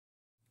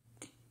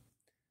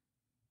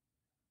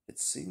It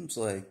seems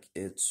like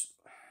it's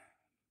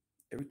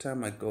every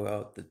time I go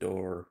out the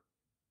door,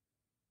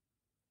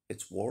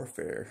 it's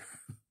warfare.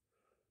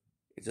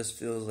 It just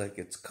feels like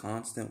it's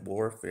constant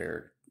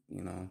warfare,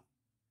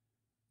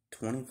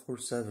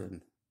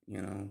 24/7,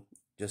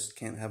 just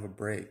can't have a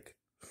break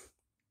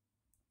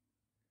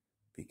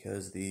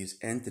because these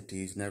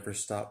entities never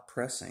stop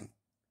pressing.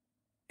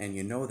 And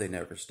they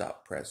never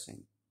stop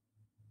pressing.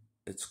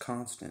 It's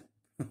constant.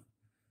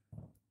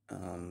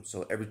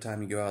 So every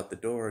time you go out the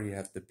door, you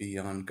have to be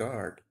on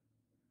guard.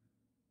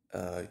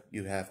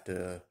 You have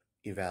to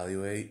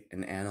evaluate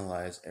and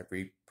analyze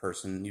every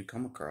person you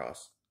come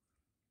across.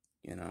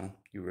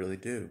 You really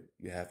do.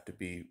 You have to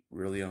be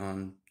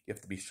you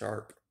have to be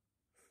sharp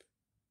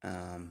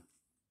um,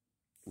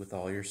 with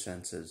all your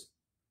senses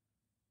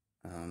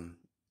um,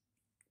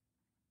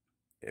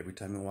 every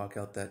time you walk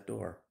out that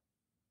door.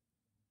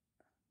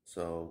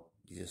 So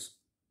you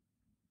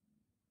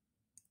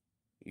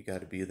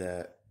got to be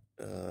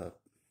uh,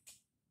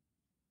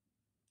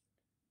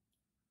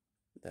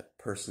 that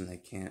person they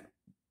can't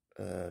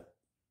uh,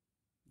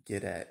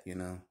 get at, I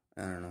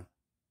don't know.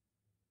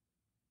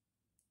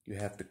 You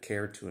have to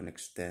care to an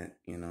extent,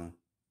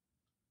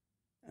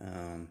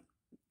 um,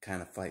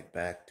 kind of fight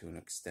back to an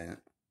extent.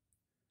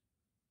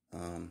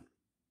 Um,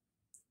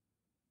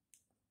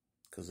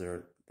 because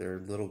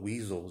they're little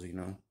weasels,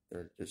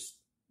 They're just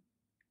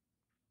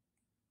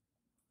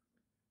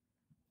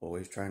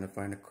always trying to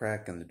find a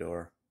crack in the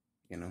door,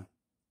 you know,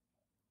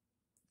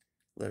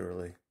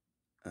 literally.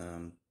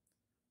 Um,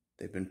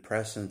 they've been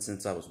present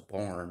since I was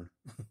born.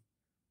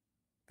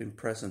 Been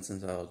present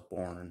since I was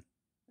born.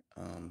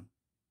 Um,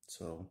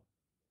 so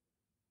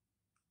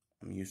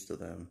I'm used to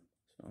them.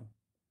 So,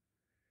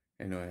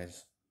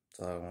 anyways, that's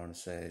all I want to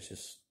say. It's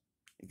just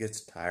it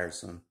gets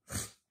tiresome.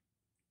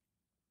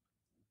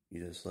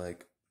 You just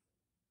like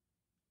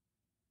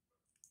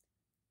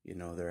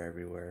they're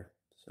everywhere.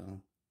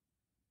 So,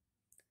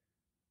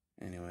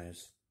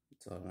 anyways,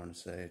 that's all I want to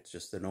say.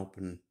 It's an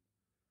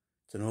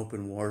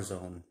open war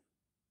zone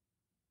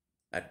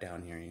at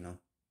down here,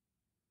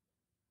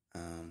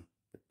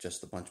 with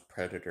just a bunch of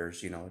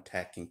predators,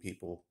 attacking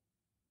people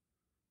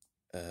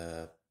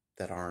uh,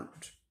 that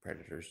aren't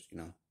predators,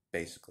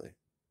 basically.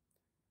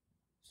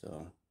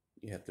 So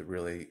you have to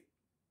really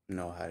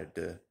know how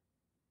to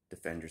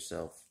defend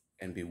yourself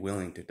and be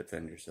willing to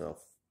defend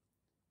yourself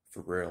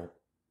for real,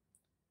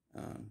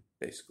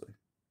 basically.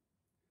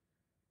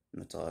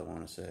 And that's all I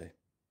want to say.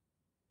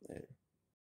 Later.